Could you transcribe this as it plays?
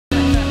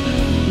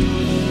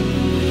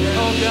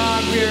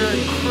God,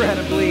 we're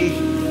incredibly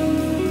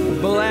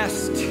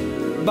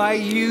blessed by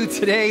you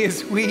today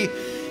as we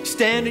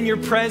stand in your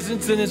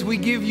presence and as we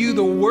give you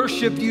the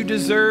worship you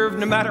deserve,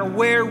 no matter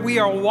where we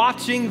are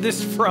watching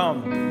this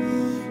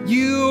from.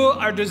 You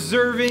are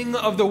deserving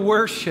of the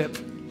worship.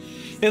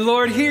 And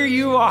Lord, here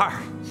you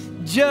are,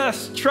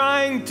 just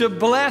trying to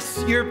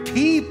bless your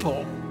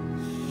people.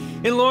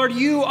 And Lord,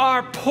 you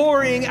are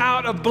pouring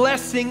out a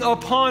blessing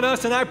upon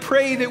us, and I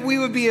pray that we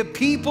would be a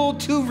people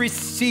to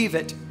receive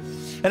it.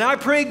 And I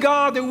pray,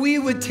 God, that we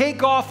would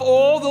take off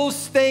all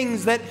those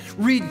things that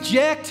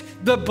reject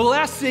the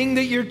blessing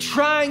that you're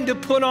trying to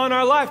put on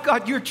our life.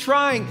 God, you're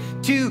trying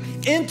to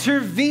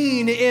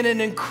intervene in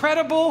an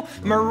incredible,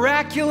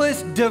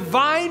 miraculous,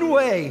 divine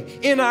way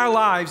in our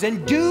lives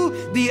and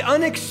do the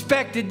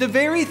unexpected, the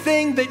very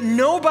thing that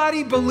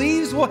nobody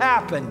believes will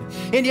happen.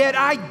 And yet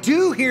I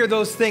do hear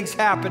those things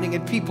happening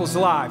in people's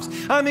lives.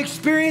 I'm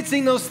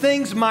experiencing those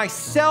things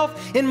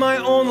myself in my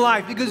own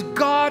life because,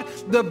 God,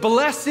 the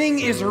blessing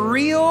is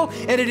real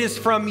and it is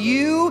from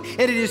you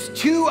and it is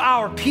to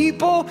our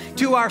people,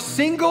 to our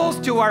singles,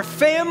 to our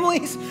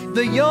families,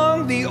 the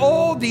young, the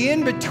old, the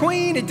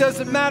in-between. It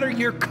doesn't matter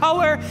your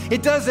color.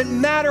 It doesn't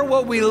matter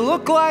what we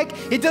look like.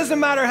 It doesn't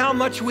matter how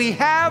much we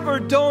have or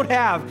don't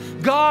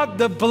have. God,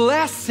 the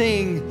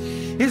blessing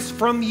is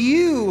from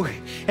you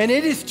and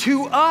it is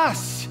to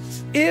us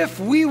if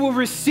we will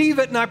receive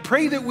it. And I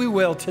pray that we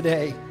will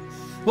today.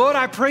 Lord,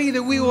 I pray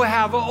that we will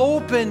have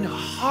open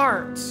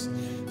hearts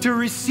to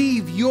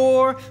receive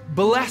your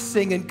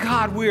blessing. And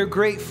God, we are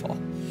grateful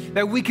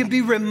that we can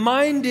be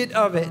reminded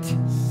of it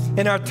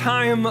in our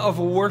time of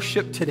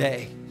worship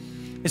today.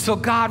 And so,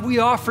 God, we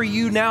offer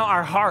you now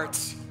our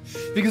hearts.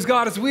 Because,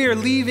 God, as we are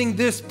leaving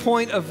this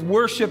point of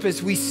worship,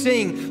 as we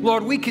sing,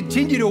 Lord, we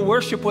continue to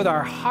worship with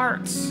our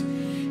hearts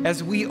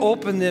as we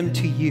open them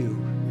to you.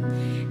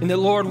 And that,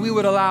 Lord, we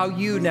would allow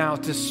you now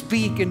to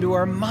speak into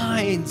our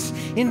minds,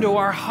 into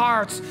our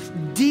hearts,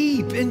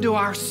 deep into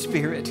our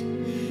spirit.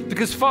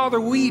 Because,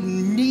 Father, we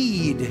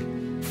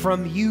need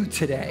from you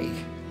today.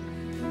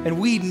 And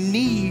we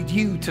need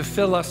you to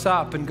fill us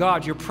up. And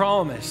God, your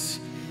promise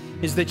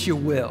is that you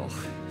will.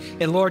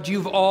 And Lord,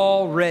 you've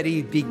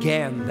already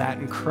began that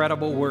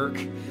incredible work.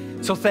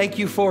 So thank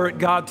you for it,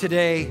 God,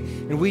 today.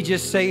 And we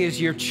just say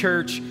as your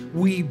church,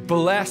 we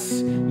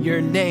bless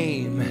your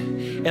name.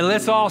 And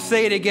let's all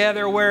say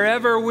together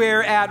wherever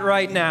we're at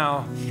right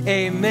now.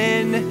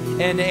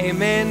 Amen and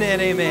amen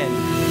and amen.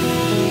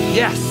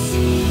 Yes.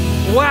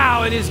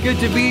 Wow, it is good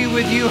to be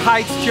with you,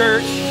 Heights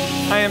Church.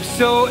 I am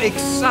so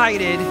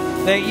excited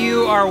that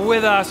you are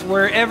with us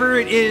wherever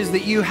it is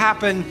that you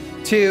happen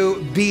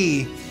to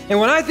be. And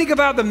when I think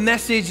about the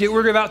message that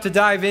we're about to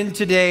dive in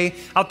today,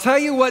 I'll tell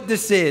you what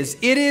this is.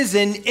 It is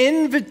an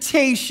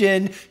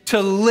invitation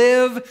to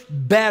live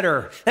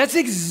better. That's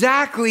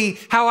exactly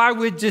how I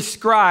would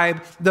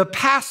describe the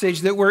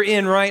passage that we're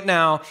in right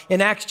now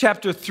in Acts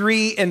chapter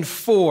 3 and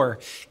 4.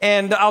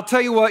 And I'll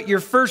tell you what, your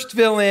first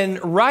fill-in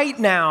right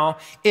now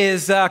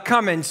is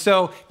coming.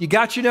 So you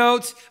got your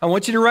notes. I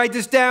want you to write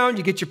this down.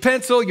 You get your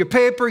pencil, your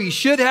paper. You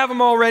should have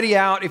them already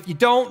out. If you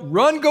don't,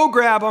 run, go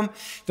grab them.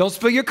 Don't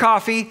spill your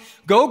coffee.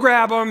 Go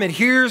grab them, and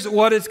here's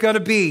what it's going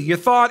to be. Your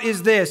thought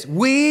is this: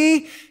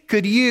 we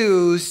could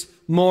use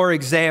more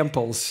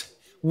examples.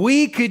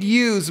 We could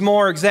use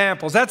more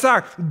examples. That's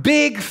our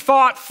big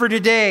thought for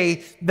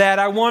today that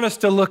I want us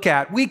to look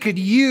at. We could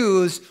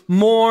use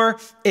more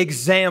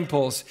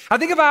examples. I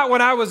think about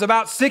when I was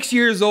about 6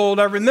 years old.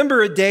 I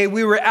remember a day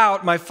we were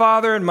out, my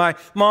father and my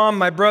mom,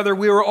 my brother,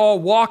 we were all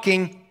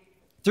walking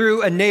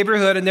through a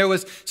neighborhood, and there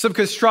was some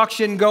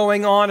construction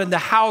going on in the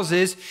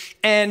houses,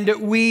 and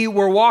we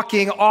were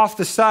walking off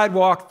the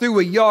sidewalk through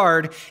a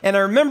yard, and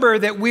I remember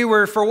that we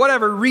were, for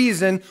whatever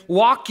reason,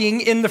 walking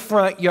in the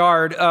front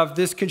yard of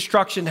this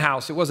construction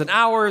house. It wasn't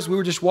ours, we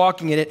were just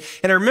walking in it,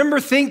 and I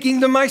remember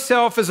thinking to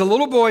myself as a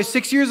little boy,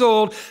 6 years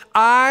old,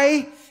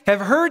 I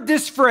have heard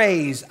this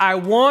phrase, I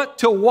want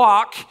to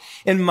walk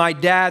in my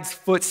dad's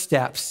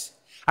footsteps.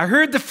 I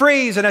heard the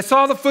phrase, and I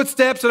saw the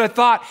footsteps, and I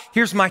thought,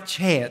 here's my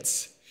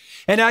chance.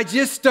 And I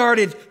just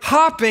started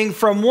hopping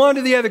from one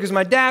to the other because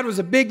my dad was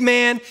a big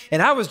man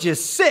and I was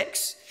just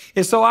 6.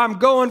 And so I'm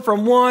going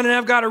from one and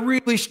I've got to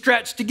really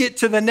stretch to get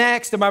to the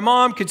next. And my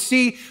mom could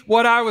see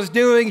what I was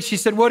doing. She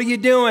said, "What are you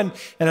doing?"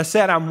 And I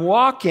said, "I'm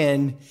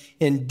walking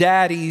in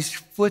Daddy's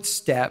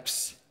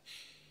footsteps."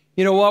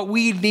 You know what?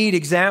 We need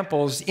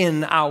examples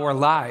in our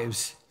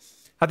lives.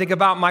 I think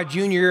about my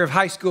junior year of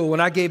high school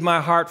when I gave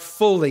my heart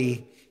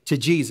fully to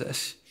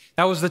Jesus.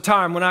 That was the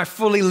time when I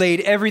fully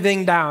laid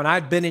everything down.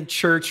 I'd been in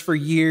church for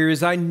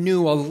years. I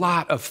knew a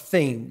lot of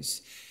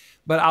things.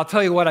 But I'll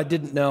tell you what I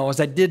didn't know is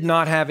I did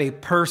not have a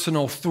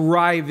personal,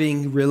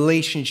 thriving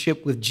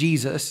relationship with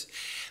Jesus.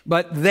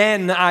 But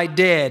then I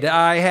did.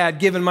 I had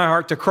given my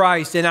heart to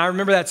Christ. And I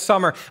remember that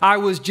summer, I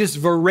was just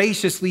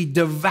voraciously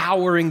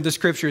devouring the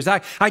scriptures.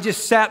 I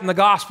just sat in the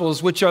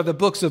Gospels, which are the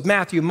books of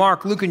Matthew,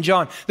 Mark, Luke, and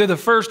John. They're the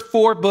first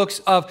 4 books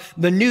of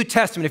the New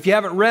Testament. If you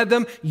haven't read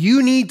them,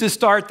 you need to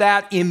start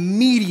that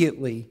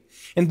immediately.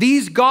 And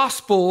these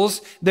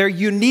Gospels, they're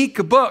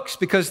unique books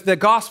because the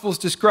Gospels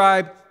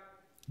describe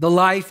the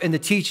life and the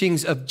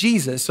teachings of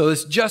Jesus. So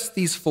it's just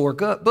these 4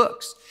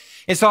 books.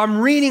 And so I'm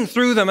reading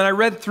through them, and I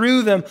read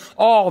through them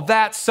all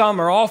that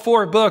summer, all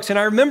 4 books. And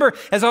I remember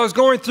as I was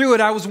going through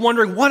it, I was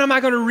wondering, what am I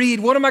going to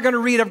read? What am I going to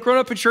read? I've grown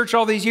up in church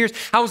all these years.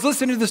 I was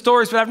listening to the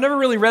stories, but I've never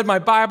really read my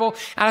Bible.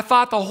 And I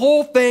thought the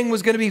whole thing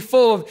was going to be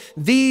full of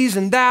these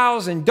and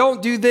thous and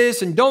don't do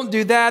this and don't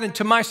do that. And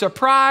to my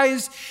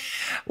surprise,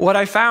 what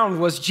I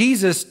found was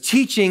Jesus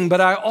teaching,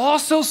 but I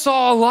also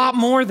saw a lot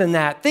more than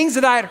that. Things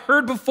that I had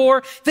heard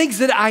before, things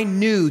that I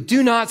knew.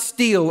 Do not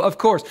steal, of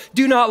course.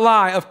 Do not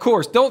lie, of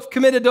course. Don't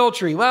commit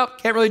adultery. Well,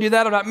 can't really do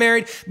that. I'm not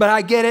married, but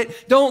I get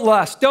it. Don't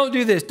lust. Don't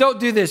do this. Don't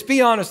do this. Be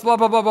honest, blah,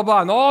 blah, blah, blah,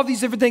 blah. And all these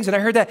different things. And I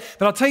heard that.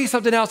 But I'll tell you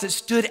something else that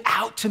stood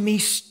out to me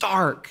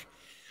stark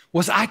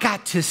was I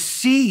got to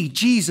see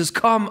Jesus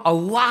come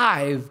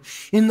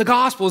alive in the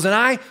Gospels. And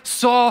I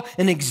saw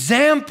an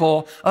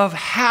example of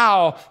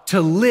how to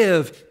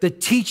live the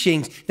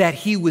teachings that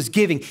he was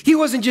giving. He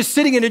wasn't just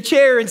sitting in a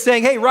chair and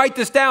saying, hey, write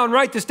this down,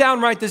 write this down,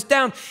 write this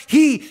down.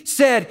 He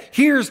said,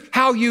 here's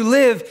how you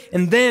live.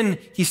 And then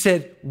he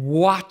said,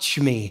 watch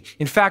me.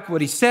 In fact,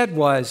 what he said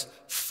was,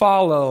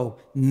 follow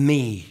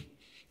me.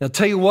 And I'll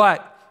tell you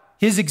what,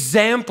 his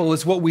example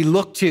is what we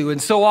look to.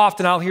 And so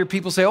often I'll hear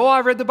people say, oh,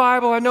 I read the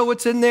Bible. I know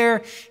what's in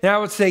there. And I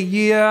would say,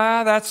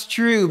 yeah, that's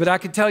true. But I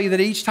can tell you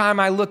that each time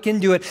I look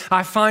into it,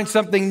 I find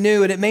something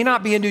new. And it may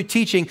not be a new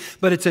teaching,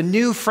 but it's a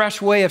new, fresh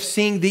way of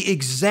seeing the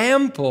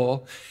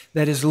example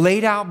that is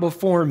laid out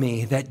before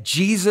me that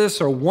Jesus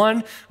or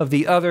one of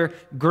the other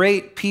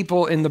great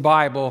people in the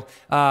Bible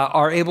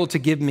are able to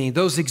give me.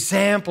 Those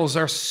examples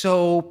are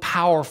so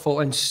powerful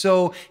and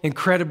so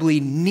incredibly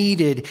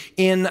needed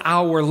in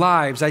our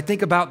lives. I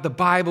think about the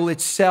Bible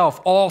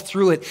itself, all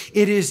through it.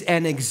 It is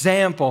an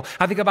example.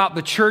 I think about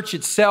the church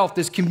itself,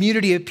 this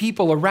community of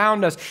people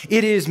around us.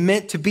 It is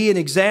meant to be an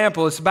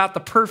example. It's about the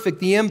perfect,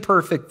 the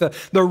imperfect,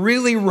 the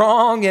really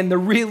wrong and the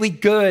really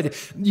good.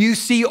 You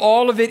see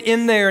all of it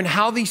in there and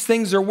how these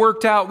things are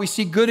worked out. We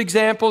see good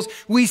examples.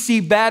 We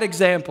see bad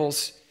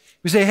examples.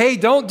 We say, hey,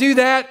 don't do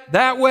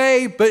that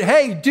way, but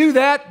hey, do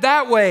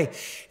that way.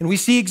 And we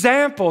see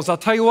examples. I'll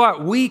tell you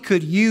what, we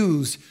could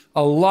use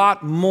a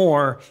lot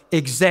more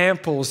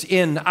examples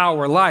in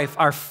our life.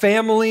 Our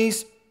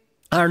families,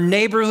 our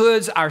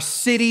neighborhoods, our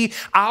city,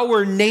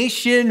 our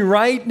nation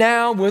right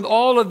now with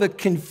all of the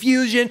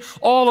confusion,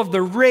 all of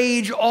the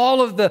rage, all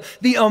of the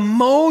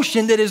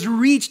emotion that has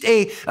reached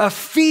a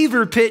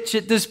fever pitch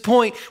at this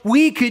point.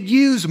 We could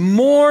use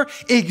more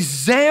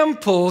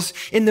examples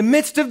in the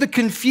midst of the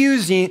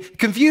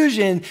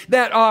confusion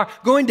that are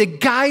going to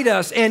guide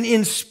us and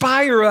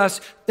inspire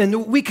us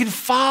and we can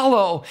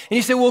follow. And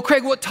you say, well,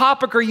 Craig, what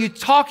topic are you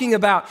talking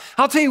about?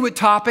 I'll tell you what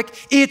topic.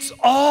 It's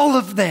all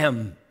of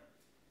them.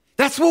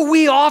 That's what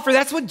we offer.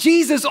 That's what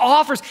Jesus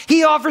offers.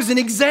 He offers an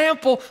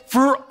example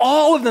for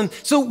all of them.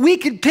 So we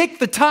could pick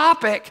the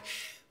topic,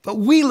 but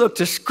we look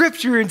to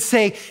Scripture and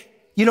say,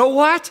 you know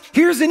what?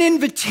 Here's an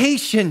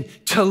invitation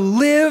to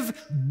live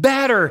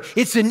better.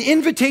 It's an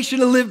invitation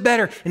to live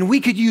better. And we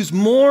could use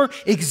more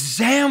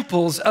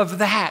examples of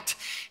that.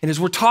 And as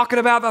we're talking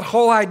about that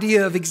whole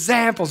idea of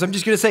examples, I'm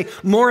just going to say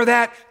more of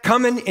that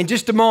coming in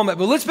just a moment.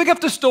 But let's pick up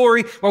the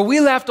story where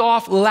we left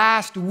off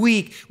last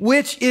week,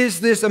 which is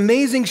this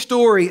amazing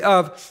story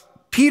of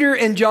Peter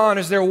and John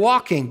as they're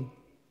walking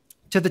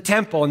to the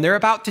temple and they're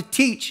about to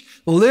teach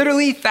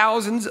literally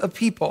thousands of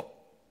people.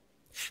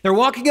 They're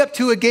walking up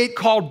to a gate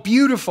called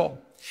Beautiful.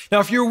 Now,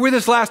 if you were with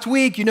us last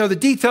week, you know the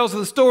details of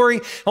the story.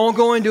 I won't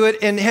go into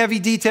it in heavy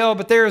detail,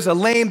 but there is a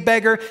lame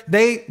beggar.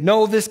 They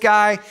know this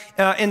guy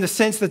in the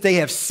sense that they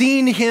have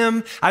seen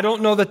him. I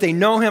don't know that they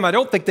know him. I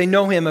don't think they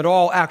know him at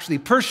all actually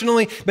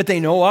personally, but they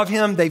know of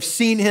him. They've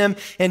seen him,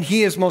 and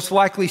he has most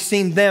likely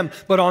seen them.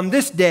 But on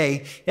this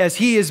day, as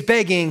he is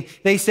begging,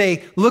 they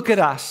say, look at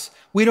us.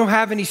 We don't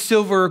have any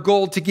silver or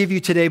gold to give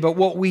you today, but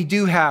what we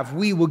do have,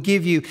 we will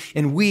give you,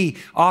 and we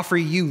offer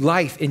you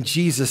life in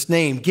Jesus'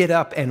 name. Get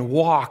up and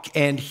walk.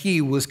 And he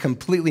was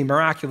completely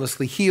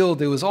miraculously healed.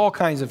 There was all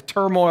kinds of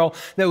turmoil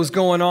that was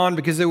going on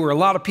because there were a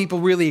lot of people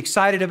really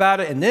excited about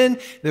it. And then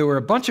there were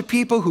a bunch of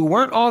people who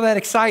weren't all that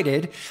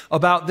excited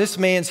about this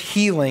man's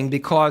healing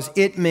because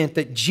it meant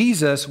that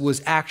Jesus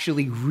was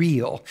actually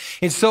real.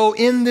 And so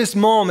in this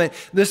moment,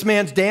 this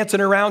man's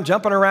dancing around,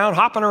 jumping around,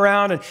 hopping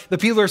around, and the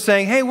people are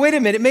saying, hey, wait a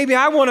minute,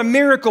 maybe I want a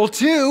miracle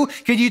too.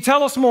 Could you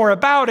tell us more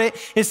about it?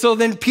 And so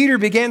then Peter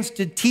begins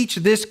to teach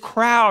this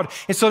crowd.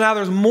 And so now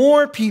there's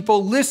more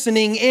people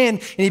listening in,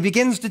 and he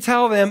begins to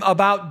tell them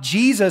about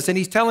Jesus, and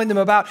he's telling them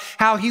about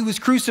how he was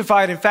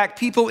crucified. In fact,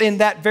 people in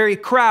that very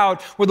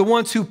crowd were the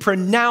ones who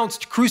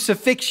pronounced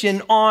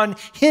crucifixion on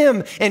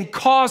him and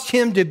caused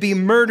him to be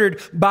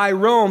murdered by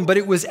Rome. But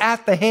it was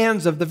at the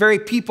hands of the very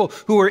people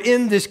who were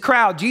in this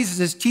crowd.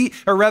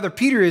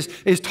 Peter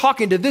is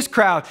talking to this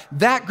crowd.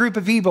 That group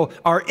of people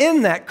are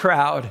in that crowd.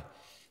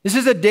 This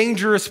is a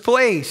dangerous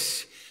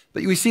place.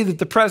 But we see that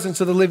the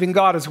presence of the living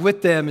God is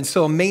with them, and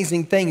so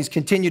amazing things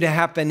continue to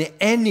happen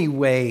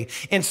anyway.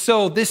 And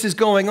so this is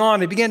going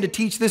on. They began to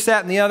teach this,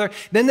 that, and the other.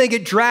 Then they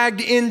get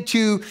dragged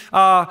into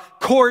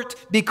court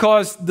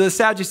because the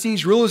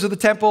Sadducees, rulers of the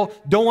temple,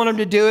 don't want them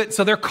to do it,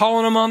 so they're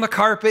calling them on the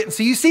carpet. And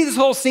so you see this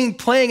whole scene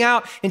playing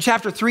out in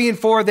chapter 3 and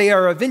 4. They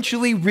are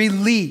eventually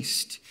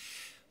released.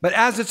 But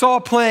as it's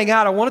all playing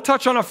out, I want to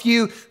touch on a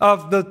few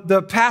of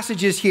the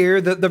passages here,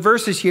 the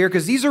verses here,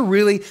 because these are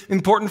really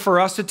important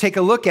for us to take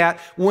a look at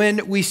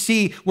when we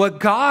see what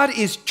God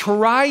is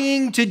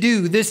trying to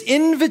do, this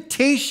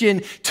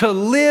invitation to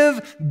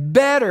live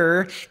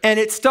better. And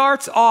it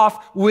starts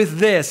off with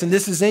this, and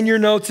this is in your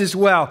notes as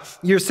well.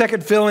 Your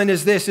second fill-in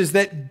is this, is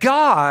that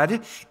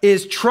God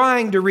is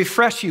trying to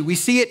refresh you. We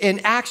see it in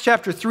Acts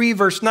chapter 3,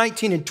 verse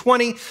 19 and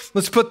 20.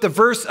 Let's put the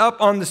verse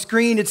up on the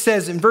screen. It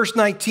says in verse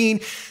 19,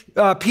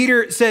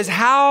 Peter says,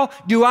 how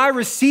do I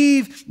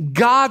receive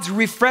God's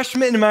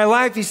refreshment in my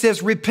life? He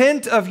says,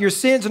 repent of your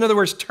sins. In other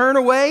words, turn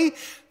away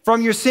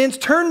from your sins.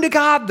 Turn to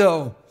God,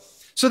 though,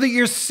 so that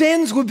your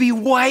sins would be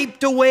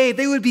wiped away.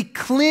 They would be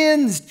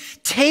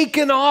cleansed,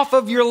 taken off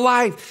of your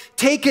life,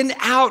 taken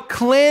out,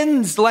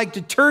 cleansed like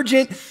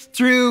detergent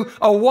through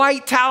a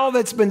white towel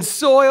that's been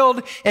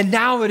soiled. And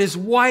now it is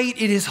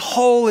white, it is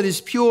whole, it is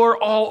pure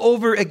all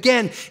over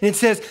again. And it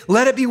says,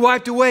 let it be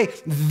wiped away.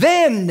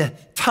 Then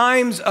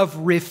times of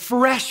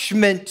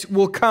refreshment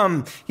will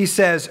come, he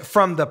says,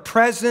 from the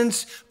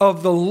presence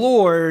of the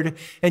Lord.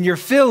 And your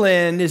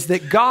fill-in is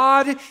that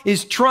God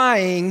is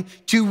trying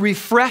to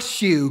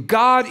refresh you.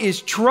 God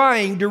is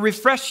trying to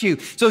refresh you.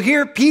 So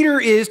here Peter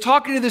is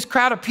talking to this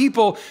crowd of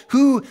people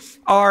who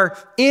are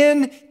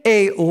in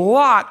a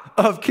lot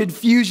of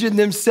confusion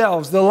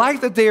themselves. The life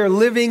that they are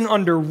living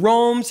under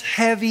Rome's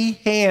heavy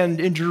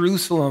hand in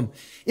Jerusalem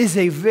is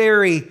a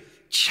very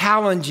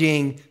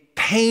challenging,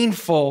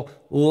 painful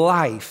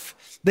life.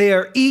 They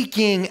are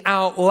eking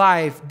out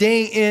life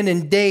day in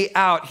and day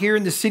out here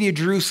in the city of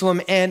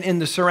Jerusalem and in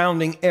the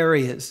surrounding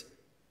areas.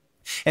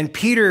 And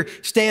Peter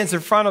stands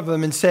in front of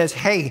them and says,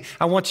 hey,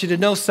 I want you to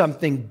know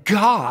something.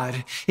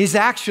 God is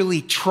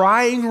actually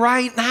trying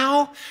right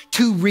now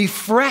to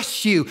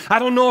refresh you. I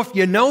don't know if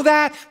you know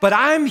that, but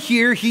I'm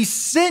here. He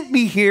sent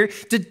me here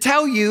to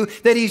tell you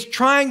that he's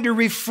trying to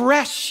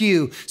refresh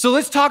you. So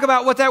let's talk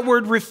about what that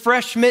word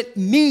refreshment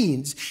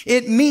means.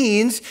 It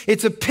means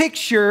it's a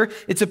picture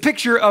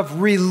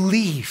of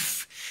relief.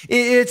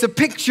 It's a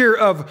picture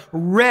of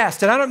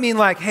rest. And I don't mean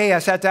like, hey, I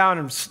sat down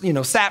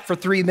and, sat for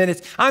 3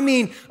 minutes. I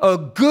mean a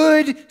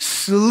good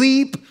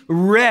sleep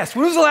rest.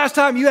 When was the last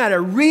time you had a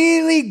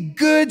really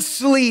good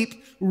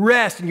sleep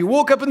rest and you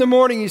woke up in the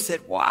morning and you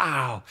said,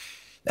 wow,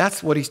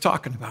 that's what he's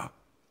talking about.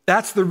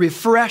 That's the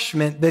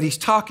refreshment that he's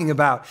talking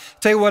about. I'll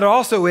tell you what it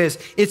also is.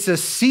 It's a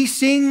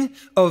ceasing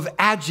of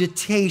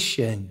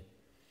agitation.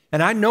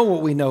 And I know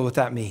what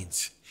that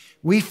means.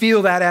 We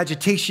feel that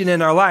agitation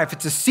in our life.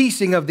 It's a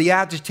ceasing of the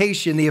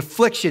agitation, the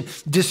affliction,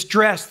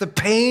 distress, the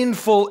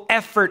painful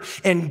effort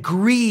and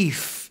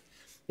grief.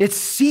 It's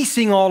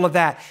ceasing all of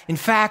that. In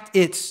fact,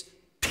 it's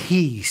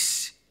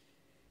peace.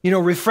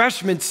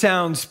 Refreshment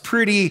sounds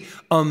pretty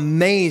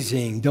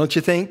amazing, don't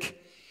you think?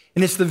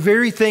 And it's the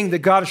very thing that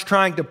God is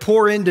trying to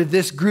pour into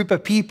this group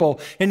of people.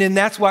 And then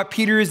that's why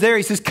Peter is there.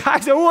 He says,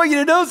 guys, I want you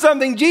to know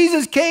something.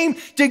 Jesus came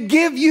to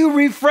give you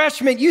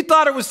refreshment. You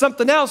thought it was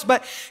something else,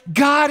 but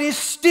God is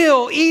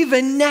still,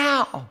 even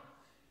now,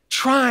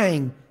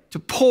 trying to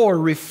pour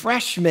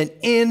refreshment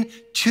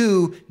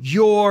into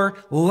your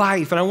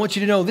life. And I want you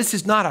to know this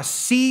is not a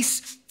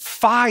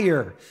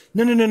ceasefire.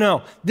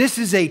 No. This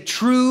is a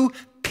true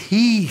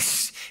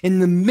peace in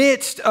the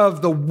midst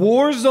of the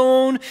war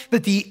zone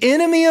that the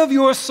enemy of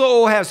your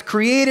soul has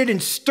created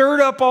and stirred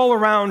up all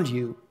around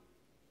you.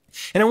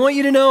 And I want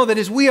you to know that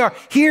as we are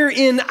here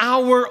in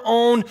our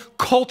own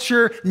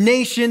culture,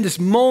 nation, this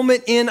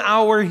moment in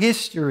our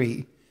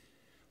history,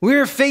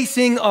 we're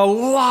facing a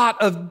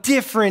lot of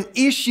different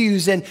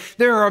issues, and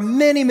there are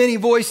many, many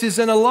voices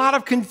and a lot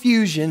of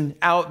confusion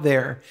out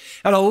there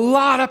and a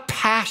lot of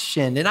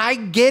passion. And I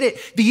get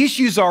it. The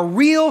issues are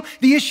real.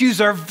 The issues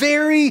are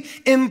very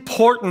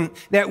important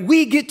that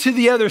we get to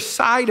the other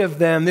side of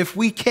them if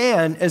we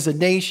can as a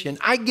nation.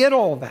 I get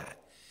all that.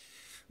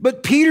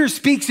 But Peter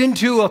speaks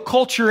into a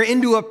culture,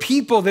 into a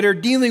people that are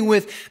dealing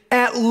with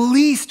at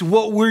least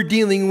what we're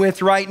dealing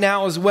with right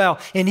now as well.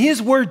 And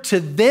his word to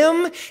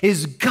them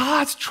is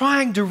God's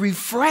trying to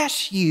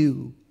refresh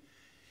you.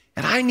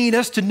 And I need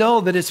us to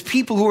know that as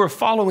people who are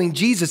following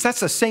Jesus,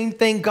 that's the same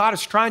thing God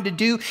is trying to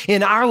do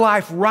in our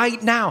life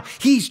right now.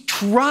 He's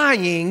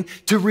trying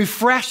to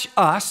refresh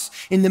us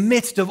in the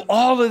midst of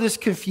all of this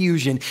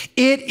confusion.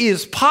 It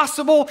is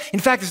possible. In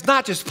fact, it's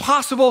not just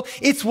possible,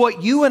 it's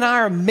what you and I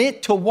are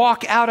meant to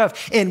walk out of.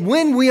 And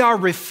when we are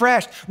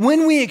refreshed,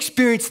 when we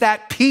experience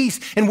that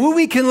peace, and when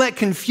we can let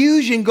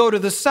confusion go to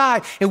the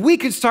side, and we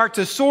can start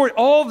to sort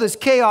all this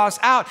chaos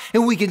out,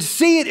 and we can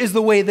see it as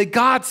the way that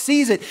God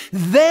sees it,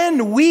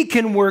 then we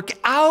can work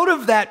out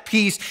of that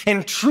peace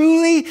and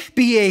truly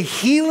be a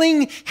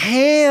healing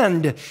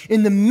hand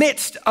in the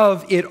midst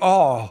of it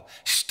all,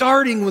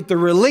 starting with the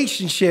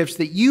relationships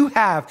that you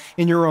have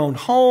in your own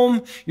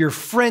home, your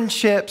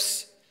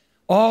friendships,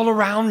 all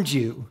around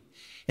you.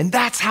 And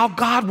that's how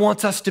God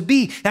wants us to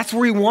be. That's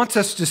where he wants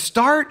us to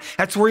start.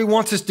 That's where he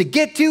wants us to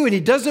get to. And he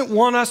doesn't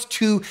want us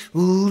to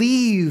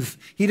leave.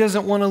 He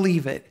doesn't want to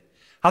leave it.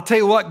 I'll tell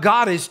you what,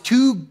 God is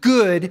too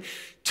good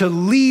to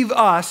leave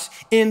us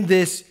in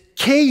this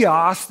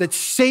chaos that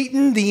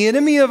Satan, the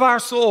enemy of our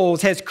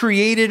souls, has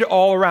created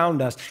all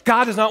around us.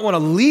 God does not want to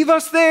leave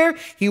us there.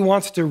 He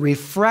wants to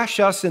refresh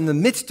us in the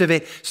midst of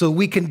it so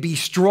we can be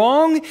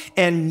strong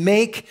and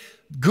make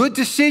good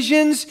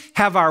decisions,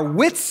 have our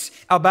wits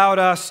about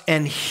us,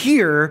 and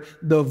hear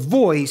the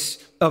voice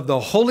of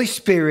the Holy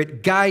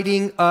Spirit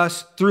guiding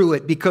us through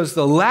it. Because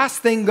the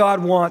last thing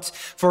God wants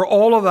for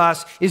all of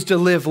us is to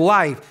live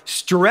life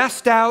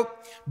stressed out,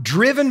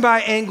 driven by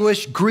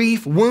anguish,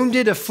 grief,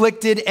 wounded,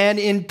 afflicted, and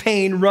in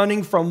pain,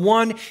 running from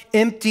one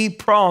empty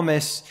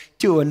promise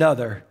to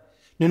another.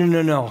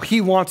 No. He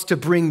wants to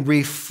bring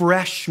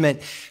refreshment.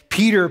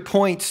 Peter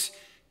points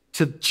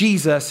to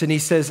Jesus and he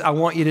says, I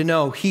want you to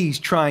know he's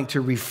trying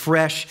to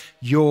refresh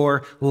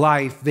your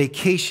life.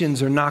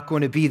 Vacations are not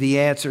going to be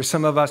the answer.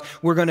 Some of us,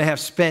 we're going to have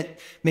spent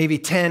maybe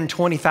 $10,000,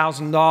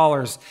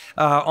 $20,000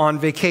 on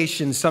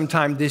vacations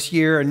sometime this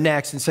year or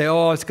next and say,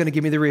 oh, it's going to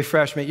give me the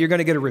refreshment. You're going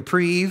to get a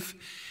reprieve.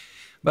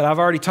 But I've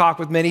already talked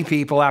with many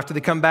people after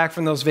they come back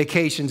from those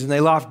vacations and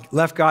they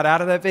left God out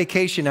of that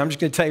vacation. I'm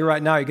just going to tell you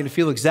right now, you're going to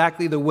feel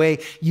exactly the way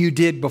you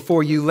did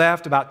before you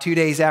left about 2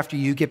 days after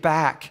you get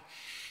back.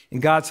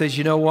 And God says,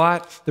 you know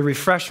what? The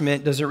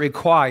refreshment doesn't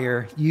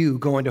require you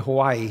going to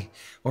Hawaii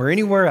or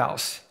anywhere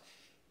else.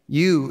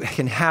 You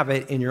can have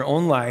it in your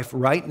own life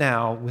right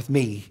now with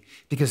me,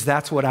 because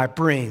that's what I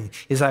bring,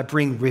 is I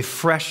bring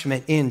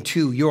refreshment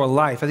into your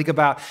life. I think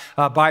about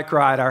a bike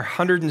ride, our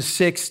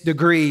 106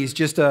 degrees,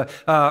 just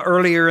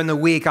earlier in the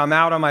week. I'm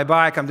out on my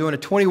bike. I'm doing a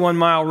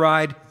 21-mile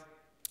ride.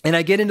 And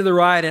I get into the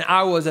ride, and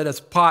I was at a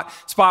spot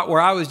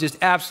where I was just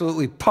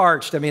absolutely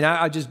parched. I mean,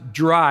 I just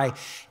dry.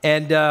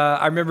 And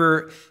I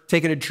remember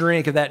taking a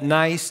drink of that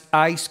nice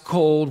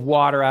ice-cold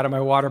water out of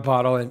my water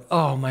bottle, and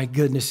oh my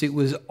goodness, it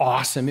was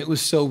awesome. It was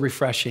so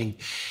refreshing.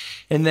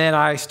 And then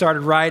I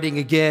started riding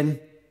again,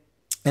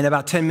 and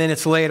about 10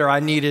 minutes later, I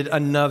needed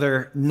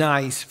another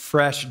nice,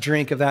 fresh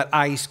drink of that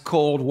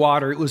ice-cold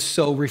water. It was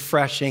so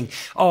refreshing.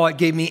 Oh, it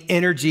gave me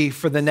energy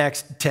for the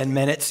next 10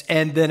 minutes,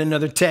 and then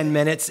another 10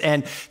 minutes,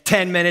 and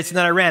 10 minutes, and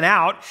then I ran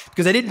out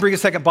because I didn't bring a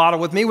second bottle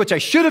with me, which I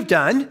should have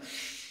done.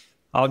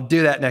 I'll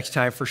do that next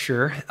time for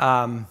sure.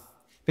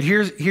 But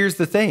here's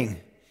the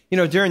thing. You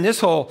know, during this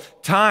whole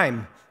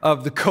time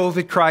of the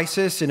COVID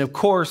crisis and, of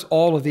course,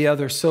 all of the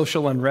other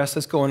social unrest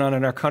that's going on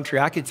in our country,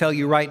 I can tell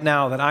you right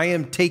now that I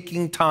am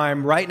taking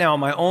time right now in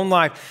my own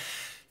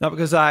life, not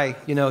because I,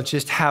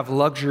 just have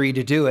luxury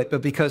to do it,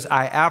 but because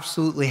I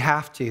absolutely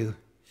have to.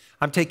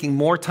 I'm taking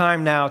more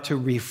time now to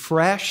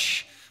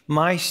refresh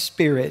my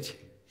spirit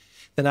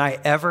than I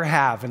ever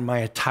have in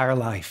my entire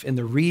life. And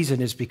the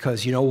reason is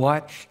because, you know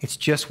what? It's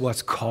just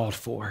what's called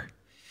for.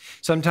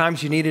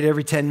 Sometimes you need it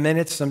every 10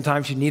 minutes.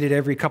 Sometimes you need it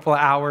every couple of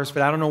hours,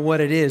 but I don't know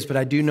what it is, but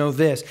I do know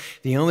this.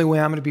 The only way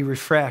I'm going to be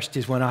refreshed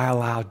is when I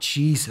allow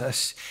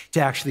Jesus to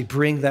actually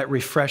bring that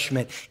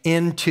refreshment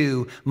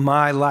into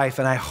my life.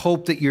 And I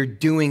hope that you're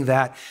doing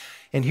that.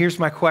 And here's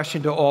my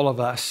question to all of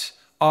us.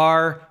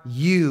 Are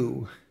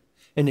you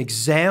an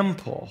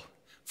example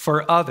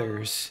for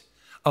others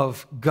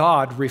of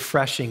God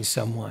refreshing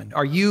someone?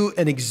 Are you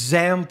an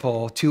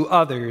example to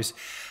others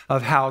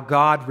of how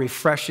God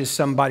refreshes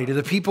somebody? To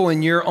the people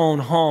in your own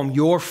home,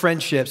 your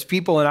friendships,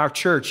 people in our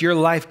church, your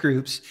life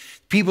groups,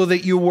 people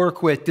that you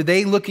work with, do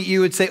they look at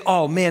you and say,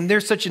 oh man,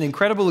 they're such an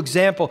incredible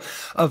example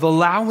of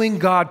allowing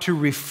God to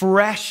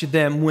refresh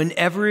them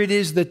whenever it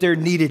is that they're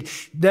needed?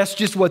 That's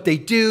just what they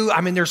do.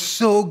 I mean, they're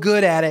so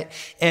good at it.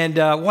 And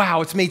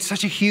wow, it's made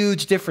such a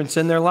huge difference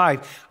in their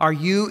life. Are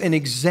you an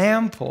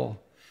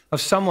example of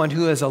someone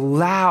who has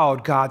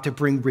allowed God to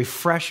bring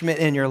refreshment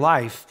in your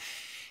life?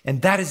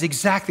 And that is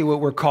exactly what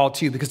we're called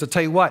to, because I'll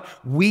tell you what,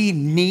 we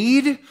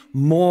need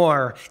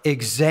more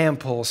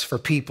examples for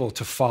people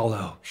to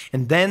follow.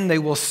 And then they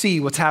will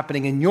see what's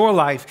happening in your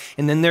life,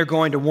 and then they're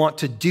going to want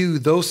to do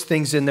those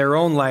things in their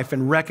own life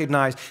and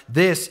recognize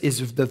this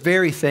is the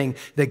very thing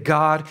that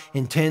God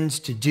intends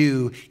to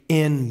do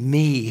in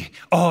me.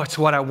 Oh, it's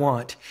what I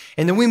want.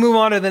 And then we move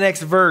on to the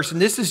next verse, and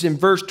this is in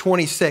verse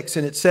 26,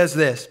 and it says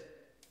this.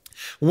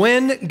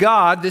 When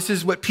God, this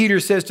is what Peter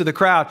says to the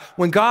crowd,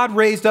 when God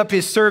raised up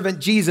his servant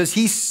Jesus,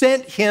 he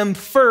sent him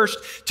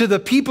first to the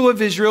people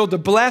of Israel to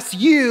bless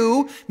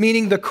you,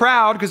 meaning the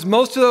crowd, because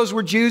most of those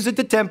were Jews at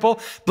the temple,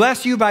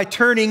 bless you by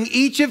turning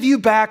each of you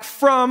back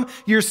from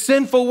your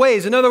sinful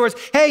ways. In other words,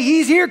 hey,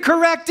 he's here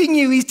correcting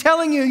you. He's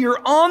telling you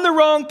you're on the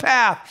wrong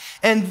path.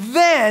 And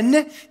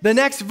then the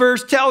next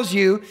verse tells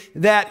you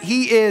that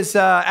he is,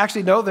 there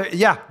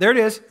it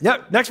is.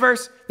 Yep, next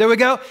verse. There we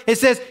go. It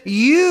says,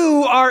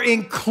 you are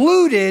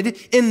included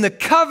in the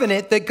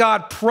covenant that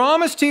God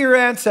promised to your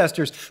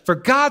ancestors. For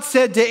God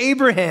said to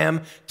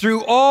Abraham,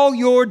 through all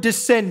your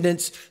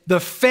descendants,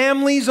 the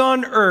families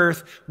on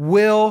earth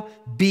will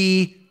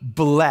be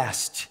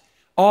blessed.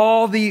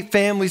 All the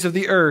families of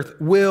the earth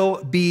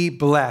will be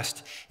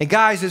blessed. And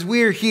guys, as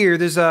we're here,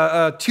 there's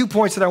 2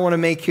 points that I want to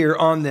make here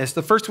on this.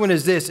 The first one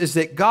is this, is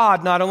that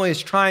God not only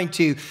is trying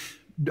to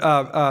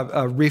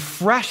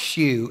refresh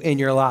you in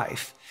your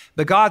life,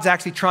 but God's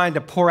actually trying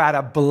to pour out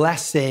a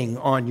blessing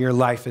on your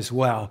life as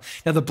well.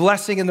 Now, the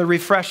blessing and the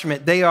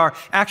refreshment, they are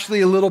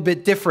actually a little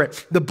bit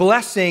different. The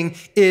blessing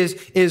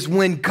is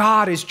when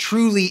God is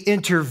truly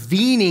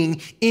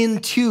intervening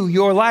into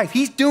your life.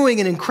 He's doing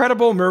an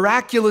incredible,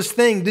 miraculous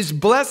thing. This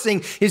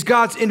blessing is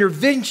God's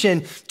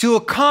intervention to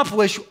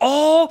accomplish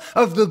all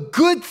of the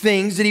good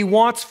things that he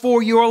wants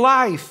for your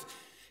life.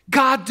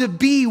 God to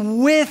be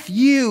with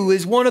you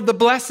is one of the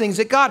blessings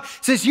that God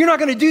says, you're not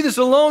going to do this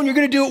alone. You're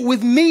going to do it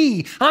with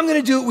me. I'm going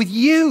to do it with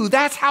you.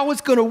 That's how it's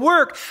going to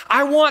work.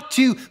 I want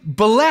to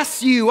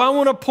bless you. I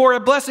want to pour a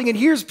blessing. And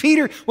here's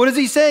Peter. What is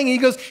he saying? He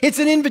goes, it's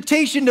an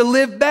invitation to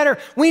live better.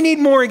 We need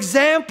more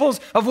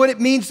examples of what it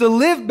means to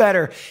live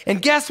better.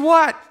 And guess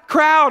what?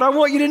 Crowd, I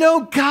want you to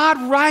know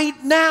God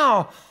right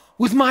now,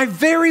 with my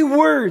very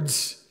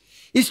words,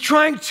 is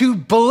trying to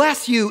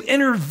bless you,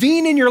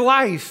 intervene in your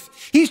life.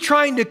 He's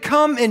trying to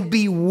come and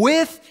be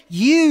with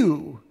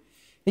you.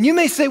 And you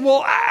may say,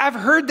 well, I've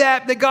heard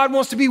that God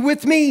wants to be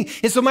with me.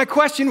 And so my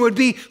question would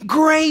be,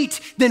 great,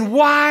 then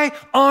why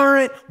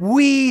aren't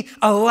we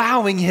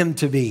allowing him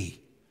to be?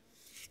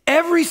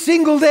 Every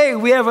single day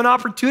we have an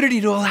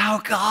opportunity to allow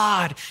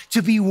God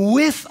to be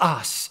with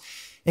us.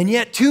 And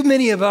yet too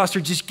many of us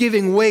are just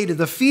giving way to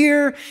the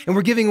fear, and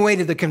we're giving way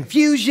to the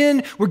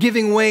confusion. We're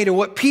giving way to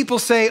what people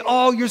say,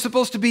 oh, you're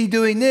supposed to be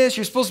doing this,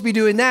 you're supposed to be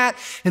doing that.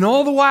 And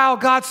all the while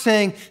God's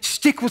saying,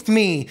 stick with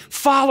me,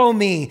 follow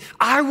me.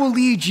 I will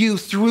lead you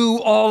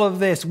through all of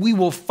this. We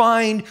will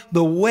find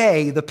the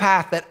way, the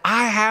path that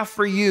I have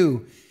for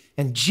you.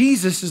 And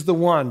Jesus is the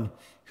one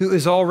who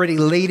has already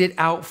laid it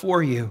out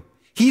for you.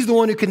 He's the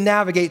one who can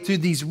navigate through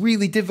these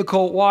really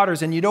difficult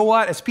waters. And you know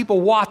what? As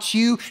people watch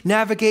you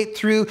navigate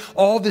through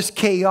all this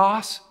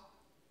chaos,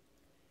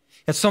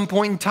 at some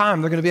point in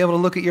time, they're going to be able to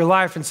look at your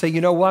life and say, you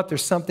know what?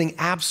 There's something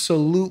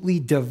absolutely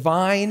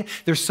divine.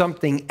 There's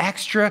something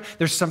extra.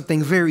 There's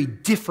something very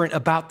different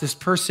about this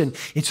person.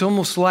 It's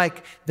almost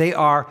like they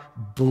are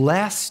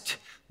blessed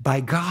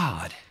by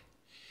God.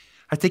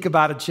 I think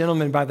about a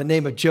gentleman by the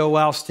name of Joe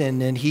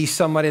Elston, and he's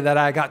somebody that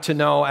I got to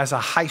know as a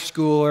high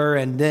schooler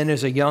and then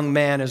as a young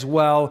man as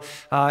well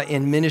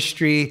in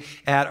ministry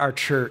at our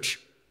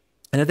church.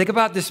 And I think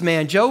about this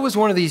man. Joe was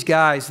one of these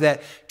guys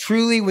that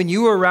truly, when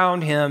you were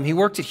around him, he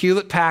worked at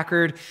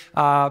Hewlett-Packard.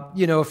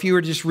 If you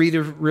were just read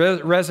a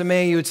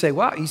resume, you would say,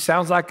 wow, he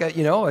sounds like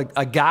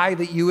a guy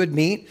that you would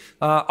meet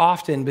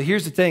often. But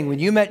here's the thing. When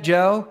you met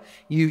Joe,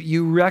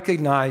 you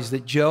recognized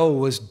that Joe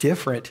was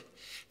different.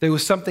 There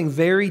was something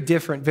very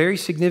different, very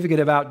significant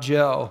about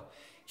Joe.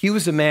 He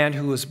was a man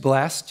who was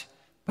blessed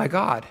by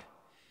God.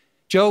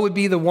 Joe would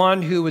be the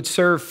one who would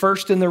serve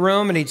first in the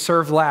room and he'd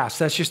serve last.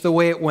 That's just the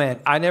way it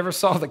went. I never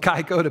saw the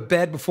guy go to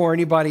bed before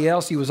anybody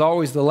else. He was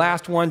always the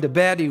last one to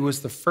bed. He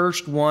was the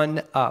first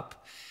one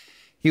up.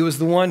 He was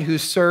the one who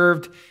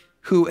served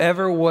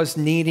whoever was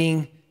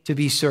needing to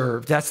be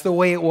served. That's the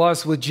way it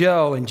was with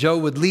Joe, and Joe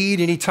would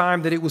lead any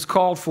time that it was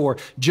called for.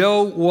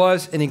 Joe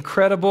was an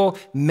incredible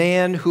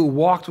man who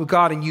walked with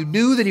God, and you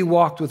knew that he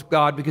walked with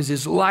God because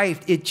his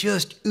life, it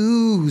just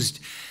oozed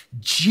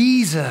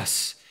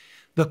Jesus,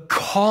 the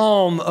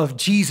calm of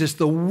Jesus,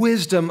 the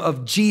wisdom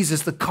of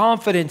Jesus, the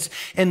confidence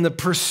and the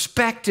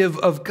perspective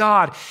of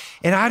God.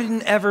 And I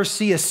didn't ever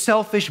see a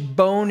selfish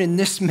bone in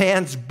this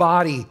man's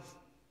body.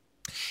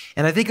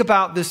 And I think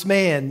about this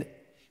man.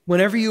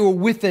 Whenever you were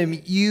with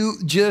him, you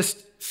just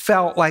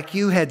felt like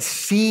you had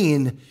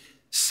seen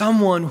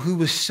someone who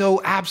was so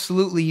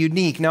absolutely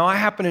unique. Now, I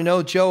happen to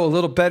know Joe a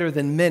little better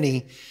than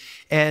many,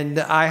 and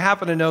I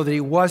happen to know that he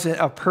wasn't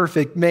a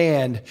perfect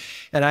man.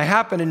 And I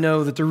happen to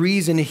know that the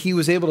reason he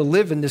was able to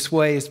live in this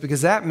way is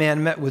because that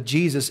man met with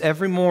Jesus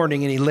every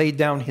morning and he laid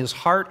down his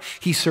heart.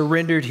 He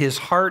surrendered his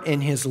heart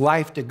and his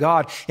life to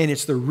God. And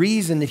it's the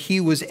reason that he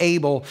was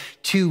able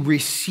to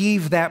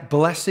receive that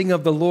blessing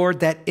of the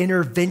Lord, that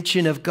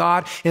intervention of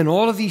God, and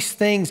all of these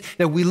things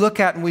that we look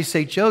at and we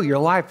say, Joe, your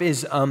life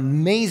is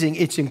amazing.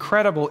 It's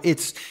incredible.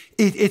 It's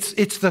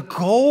the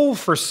goal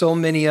for so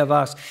many of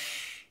us.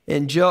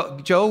 And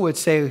Joe would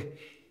say,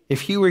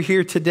 if he were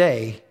here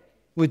today,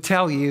 would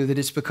tell you that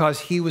it's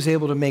because he was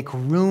able to make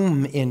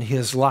room in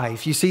his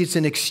life. You see, it's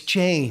an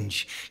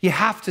exchange. You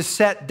have to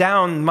set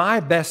down my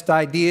best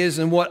ideas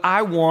and what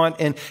I want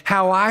and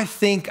how I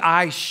think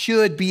I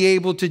should be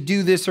able to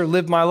do this or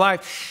live my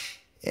life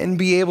and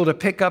be able to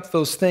pick up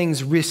those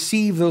things,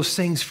 receive those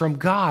things from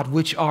God,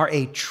 which are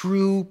a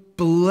true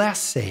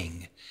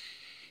blessing.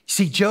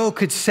 See, Joe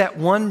could set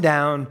one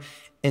down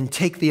and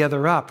take the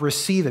other up,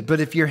 receive it. But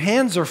if your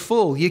hands are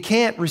full, you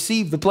can't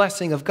receive the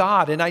blessing of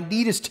God. And I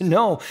need us to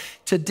know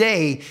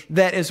today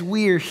that as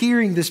we're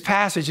hearing this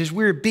passage, as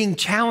we're being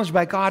challenged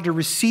by God to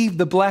receive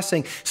the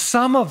blessing,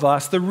 some of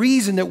us, the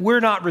reason that we're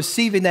not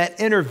receiving that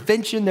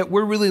intervention that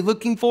we're really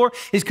looking for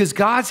is because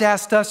God's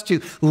asked us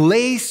to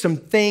lay some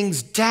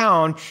things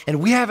down,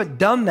 and we haven't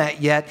done that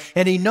yet.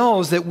 And he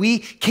knows that we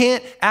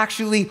can't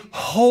actually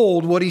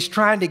hold what he's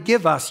trying to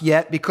give us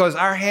yet because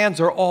our hands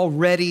are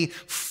already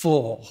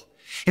full.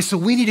 And so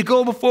we need to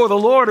go before the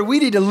Lord, or we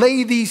need to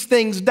lay these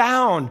things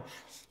down.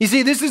 You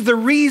see, this is the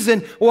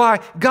reason why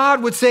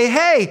God would say,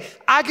 hey,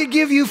 I could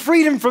give you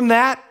freedom from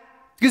that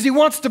because he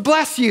wants to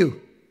bless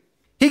you.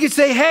 He could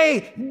say,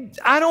 hey,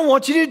 I don't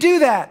want you to do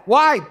that.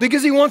 Why?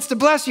 Because he wants to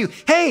bless you.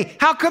 Hey,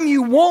 how come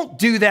you won't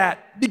do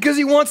that? Because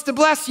he wants to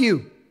bless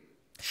you.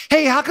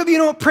 Hey, how come you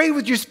don't pray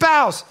with your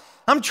spouse?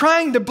 I'm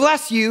trying to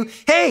bless you.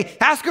 Hey,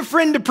 ask a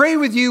friend to pray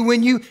with you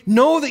when you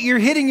know that you're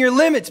hitting your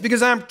limits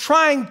because I'm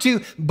trying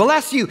to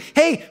bless you.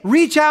 Hey,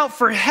 reach out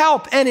for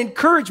help and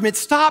encouragement.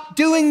 Stop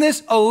doing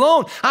this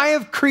alone. I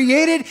have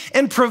created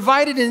and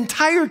provided an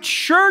entire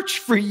church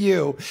for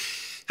you.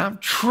 I'm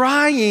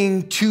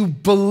trying to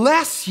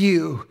bless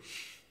you.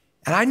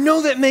 And I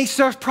know that may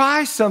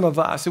surprise some of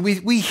us. And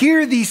we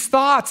hear these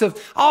thoughts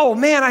of, oh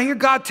man, I hear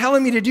God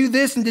telling me to do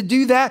this and to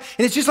do that.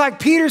 And it's just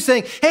like Peter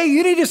saying, hey,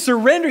 you need to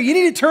surrender. You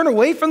need to turn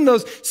away from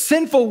those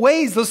sinful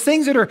ways, those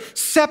things that are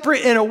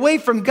separate and away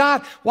from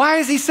God. Why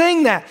is he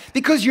saying that?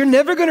 Because you're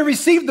never going to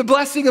receive the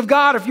blessing of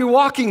God if you're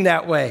walking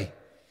that way.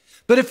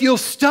 But if you'll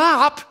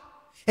stop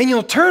and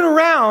you'll turn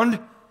around,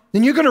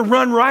 then you're going to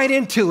run right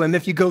into him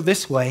if you go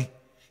this way.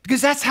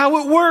 Because that's how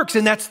it works.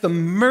 And that's the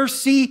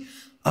mercy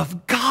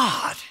of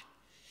God.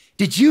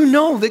 Did you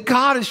know that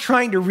God is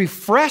trying to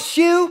refresh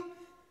you?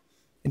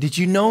 And did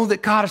you know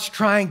that God is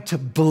trying to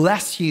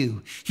bless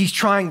you? He's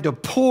trying to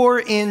pour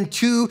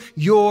into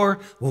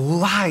your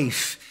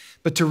life.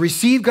 But to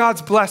receive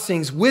God's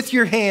blessings with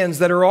your hands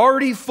that are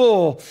already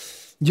full,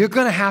 you're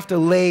going to have to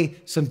lay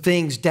some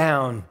things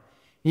down.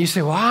 And you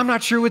say, well, I'm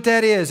not sure what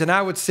that is. And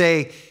I would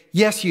say,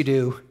 yes, you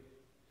do.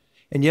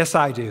 And yes,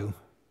 I do.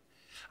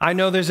 I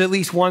know there's at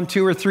least 1,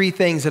 2, or 3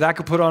 things that I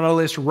could put on a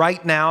list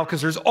right now because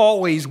there's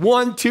always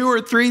 1, 2,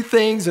 or 3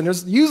 things, and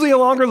there's usually a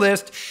longer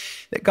list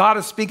that God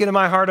is speaking to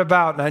my heart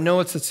about. And I know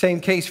it's the same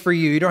case for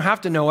you. You don't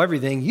have to know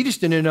everything. You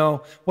just need to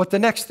know what the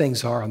next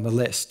things are on the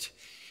list.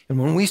 And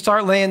when we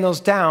start laying those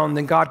down,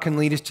 then God can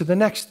lead us to the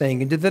next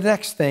thing and to the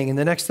next thing. And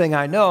the next thing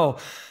I know,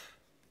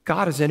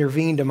 God has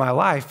intervened in my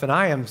life, and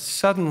I am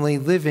suddenly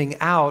living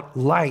out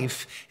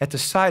life at the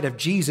side of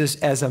Jesus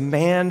as a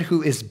man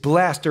who is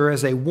blessed or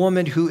as a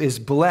woman who is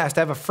blessed.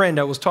 I have a friend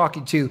I was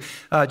talking to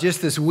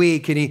just this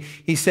week, and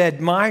he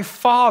said, my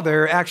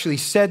father actually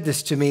said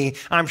this to me.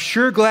 I'm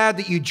sure glad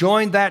that you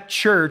joined that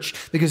church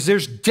because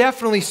there's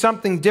definitely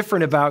something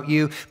different about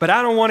you, but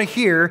I don't want to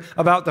hear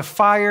about the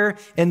fire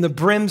and the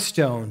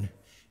brimstone.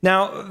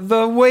 Now,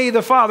 the way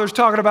the Father's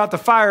talking about the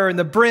fire and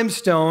the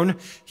brimstone,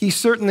 he's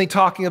certainly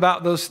talking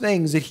about those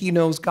things that he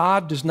knows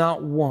God does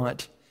not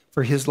want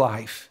for his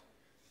life.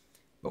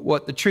 But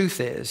what the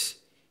truth is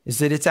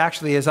that it's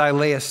actually as I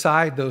lay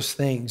aside those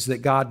things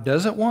that God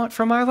doesn't want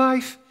for my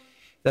life,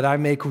 that I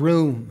make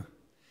room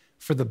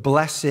for the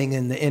blessing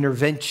and the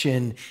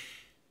intervention,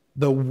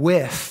 the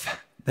width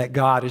that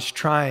God is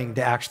trying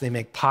to actually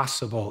make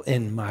possible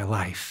in my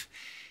life.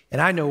 And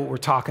I know what we're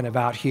talking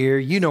about here.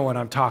 You know what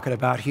I'm talking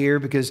about here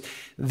because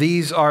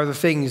these are the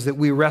things that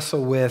we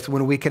wrestle with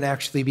when we can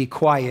actually be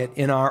quiet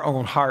in our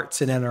own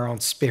hearts and in our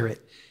own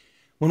spirit.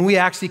 When we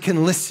actually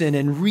can listen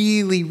and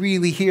really,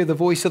 really hear the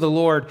voice of the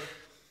Lord,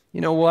 you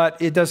know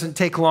what? It doesn't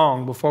take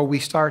long before we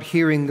start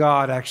hearing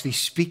God actually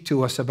speak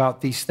to us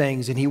about these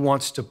things, and he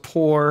wants to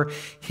pour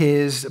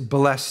his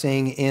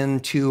blessing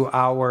into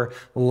our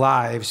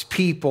lives.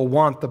 People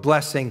want the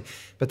blessing,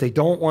 but they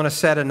don't want to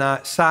set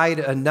aside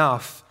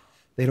enough.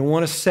 They don't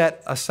want to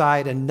set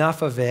aside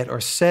enough of it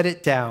or set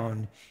it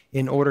down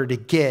in order to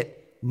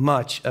get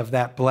much of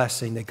that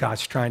blessing that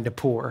God's trying to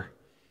pour.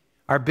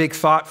 Our big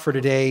thought for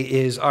today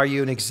is, are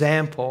you an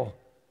example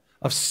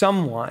of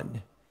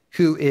someone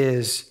who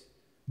is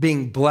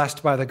being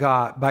blessed by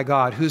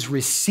God, who's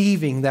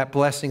receiving that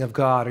blessing of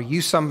God? Are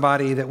you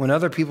somebody that when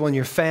other people in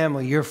your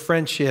family, your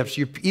friendships,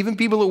 even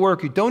people at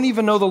work who don't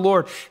even know the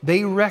Lord,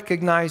 they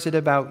recognize it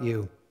about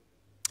you?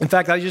 In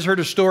fact, I just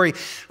heard a story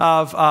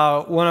of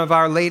one of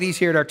our ladies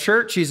here at our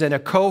church. She's in a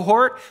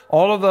cohort.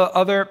 All of the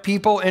other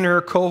people in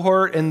her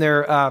cohort in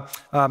their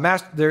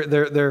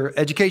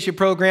education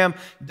program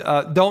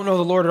don't know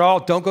the Lord at all,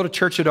 don't go to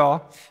church at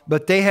all.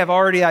 But they have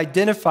already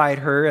identified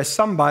her as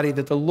somebody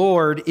that the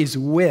Lord is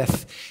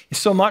with.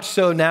 So much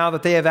so now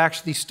that they have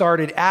actually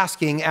started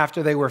asking,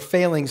 after they were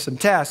failing some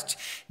tests,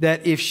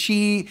 that if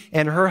she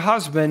and her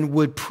husband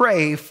would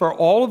pray for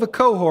all of the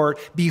cohort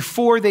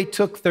before they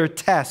took their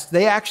test.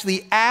 They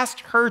actually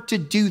asked her to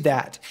do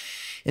that.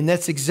 And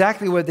that's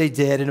exactly what they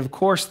did. And of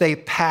course, they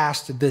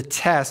passed the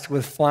test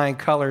with flying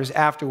colors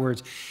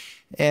afterwards.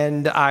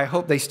 And I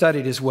hope they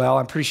studied as well.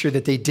 I'm pretty sure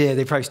that they did.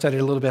 They probably studied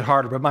a little bit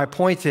harder. But my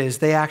point is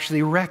they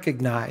actually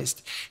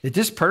recognized that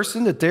this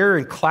person that they're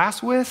in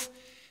class with,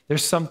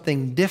 there's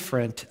something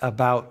different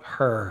about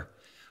her.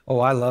 Oh,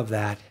 I love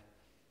that.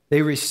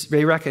 They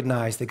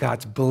recognized that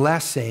God's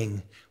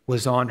blessing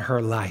was on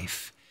her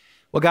life.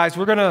 Well, guys,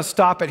 we're going to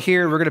stop it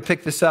here. We're going to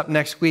pick this up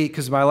next week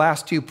because my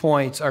last 2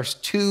 points are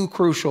too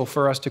crucial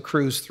for us to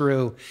cruise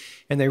through,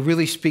 and they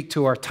really speak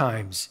to our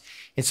times.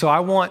 And so I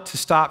want to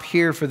stop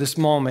here for this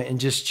moment and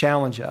just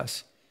challenge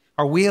us.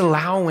 Are we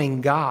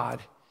allowing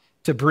God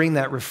to bring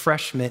that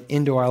refreshment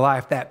into our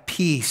life, that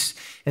peace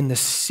and the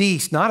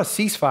cease, not a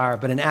ceasefire,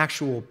 but an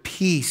actual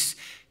peace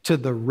to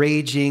the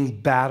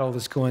raging battle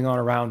that's going on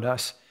around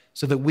us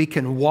so that we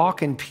can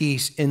walk in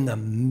peace in the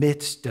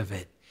midst of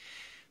it?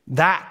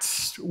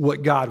 That's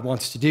what God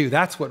wants to do.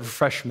 That's what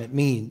refreshment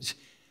means.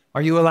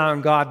 Are you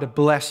allowing God to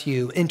bless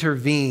you,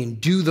 intervene,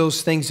 do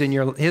those things in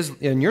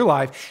your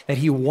life that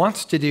he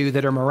wants to do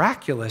that are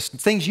miraculous,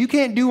 things you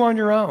can't do on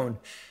your own?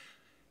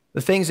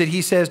 The things that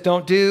he says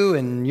don't do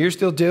and you're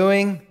still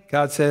doing,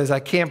 God says,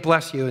 I can't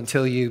bless you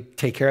until you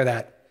take care of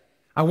that.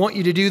 I want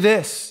you to do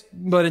this,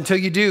 but until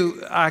you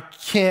do, I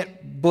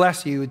can't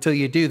bless you until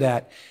you do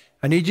that.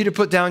 I need you to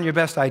put down your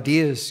best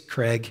ideas,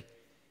 Craig,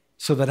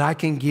 so that I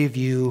can give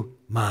you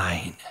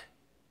mine.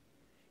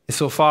 And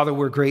so, Father,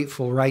 we're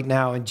grateful right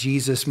now in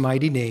Jesus'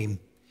 mighty name.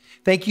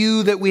 Thank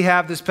you that we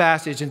have this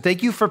passage, and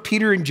thank you for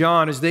Peter and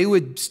John as they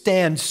would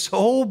stand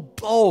so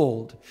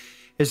bold,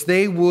 as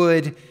they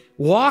would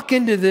walk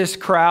into this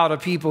crowd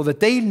of people that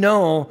they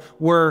know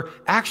were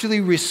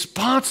actually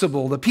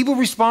responsible. The people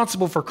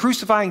responsible for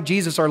crucifying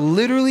Jesus are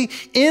literally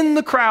in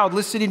the crowd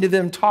listening to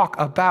them talk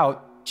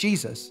about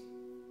Jesus.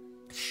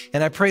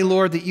 And I pray,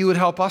 Lord, that you would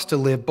help us to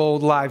live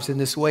bold lives in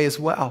this way as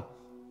well.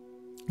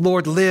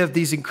 Lord, live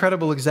these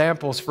incredible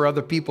examples for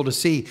other people to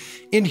see.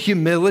 In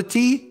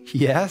humility,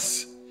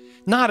 yes,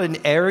 not in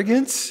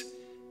arrogance.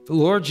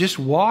 Lord, just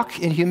walk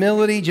in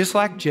humility just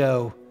like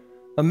Joe,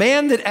 a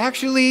man that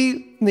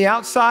actually on the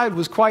outside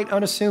was quite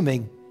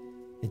unassuming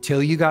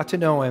until you got to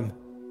know him.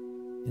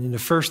 And in the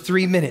first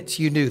 3 minutes,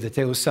 you knew that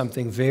there was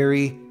something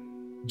very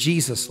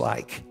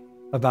Jesus-like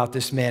about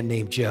this man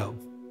named Joe.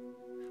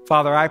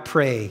 Father, I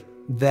pray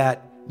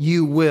that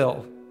you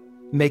will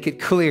make it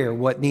clear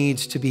what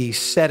needs to be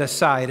set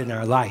aside in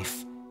our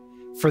life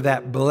for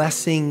that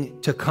blessing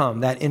to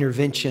come, that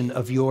intervention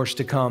of yours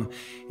to come.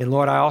 And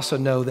Lord, I also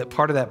know that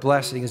part of that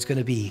blessing is going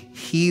to be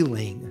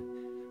healing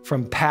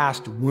from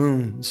past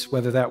wounds,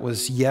 whether that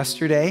was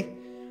yesterday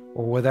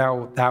or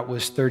whether that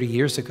was 30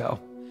 years ago.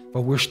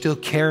 But we're still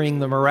carrying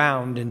them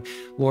around. And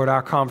Lord,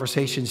 our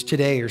conversations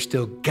today are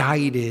still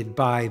guided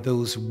by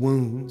those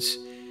wounds.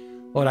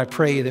 Lord, I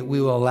pray that we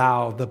will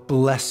allow the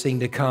blessing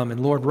to come. And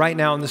Lord, right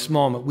now in this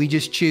moment, we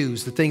just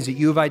choose the things that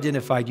you have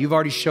identified. You've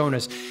already shown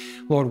us,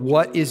 Lord,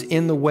 what is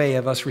in the way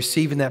of us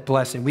receiving that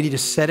blessing. We need to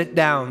set it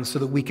down so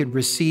that we can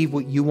receive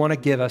what you want to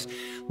give us.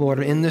 Lord,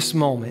 in this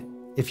moment,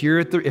 if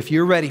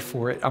you're ready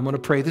for it, I'm going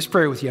to pray this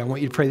prayer with you. I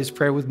want you to pray this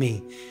prayer with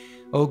me.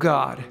 Oh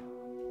God,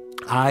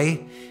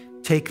 I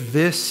take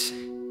this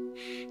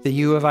that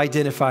you have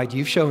identified.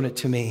 You've shown it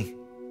to me.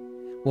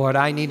 Lord,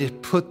 I need to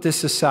put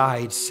this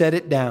aside, set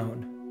it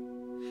down,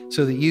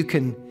 so that you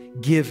can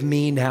give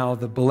me now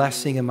the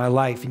blessing in my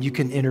life and you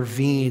can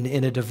intervene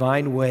in a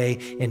divine way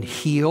and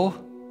heal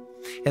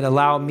and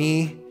allow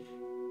me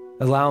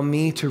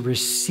to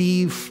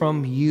receive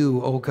from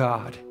you, oh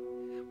God,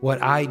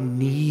 what I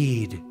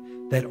need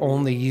that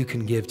only you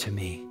can give to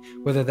me.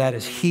 Whether that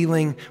is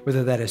healing,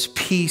 whether that is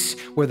peace,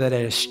 whether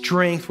that is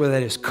strength, whether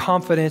that is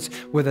confidence,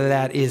 whether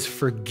that is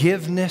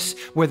forgiveness,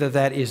 whether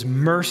that is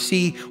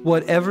mercy,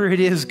 whatever it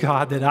is,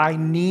 God, that I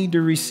need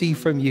to receive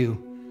from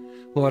you.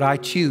 Lord, I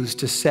choose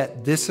to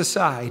set this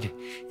aside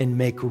and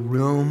make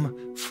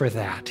room for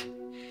that.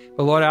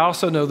 But Lord, I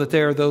also know that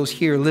there are those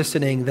here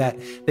listening that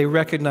they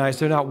recognize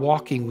they're not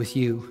walking with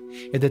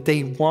you and that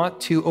they want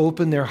to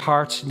open their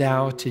hearts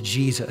now to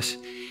Jesus.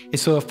 And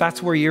so if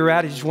that's where you're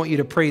at, I just want you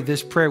to pray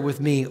this prayer with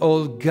me.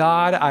 Oh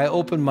God, I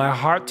open my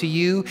heart to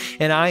you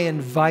and I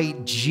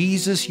invite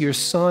Jesus, your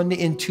son,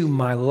 into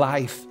my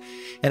life.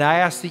 And I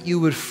ask that you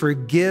would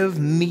forgive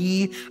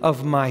me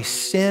of my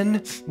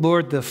sin,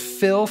 Lord, the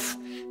filth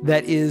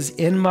that is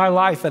in my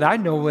life. And I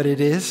know what it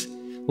is.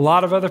 A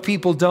lot of other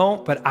people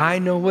don't, but I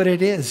know what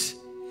it is.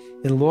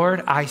 And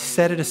Lord, I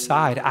set it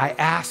aside. I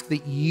ask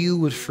that you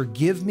would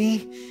forgive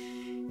me.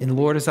 And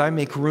Lord, as I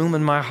make room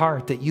in my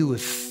heart, that you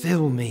would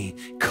fill me,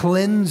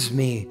 cleanse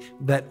me,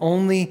 that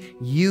only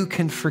you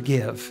can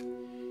forgive.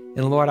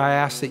 And Lord, I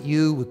ask that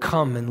you would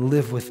come and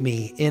live with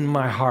me in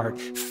my heart.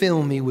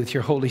 Fill me with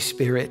your Holy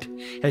Spirit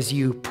as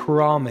you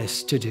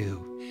promised to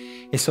do.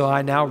 And so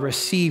I now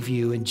receive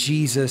you in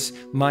Jesus'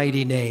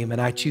 mighty name, and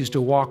I choose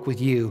to walk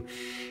with you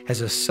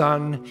as a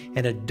son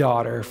and a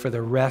daughter for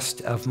the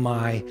rest of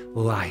my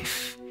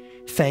life.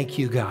 Thank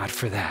you, God,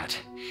 for that.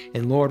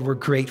 And Lord, we're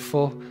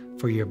grateful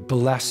for your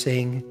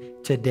blessing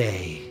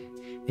today.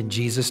 In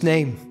Jesus'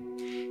 name,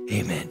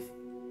 amen.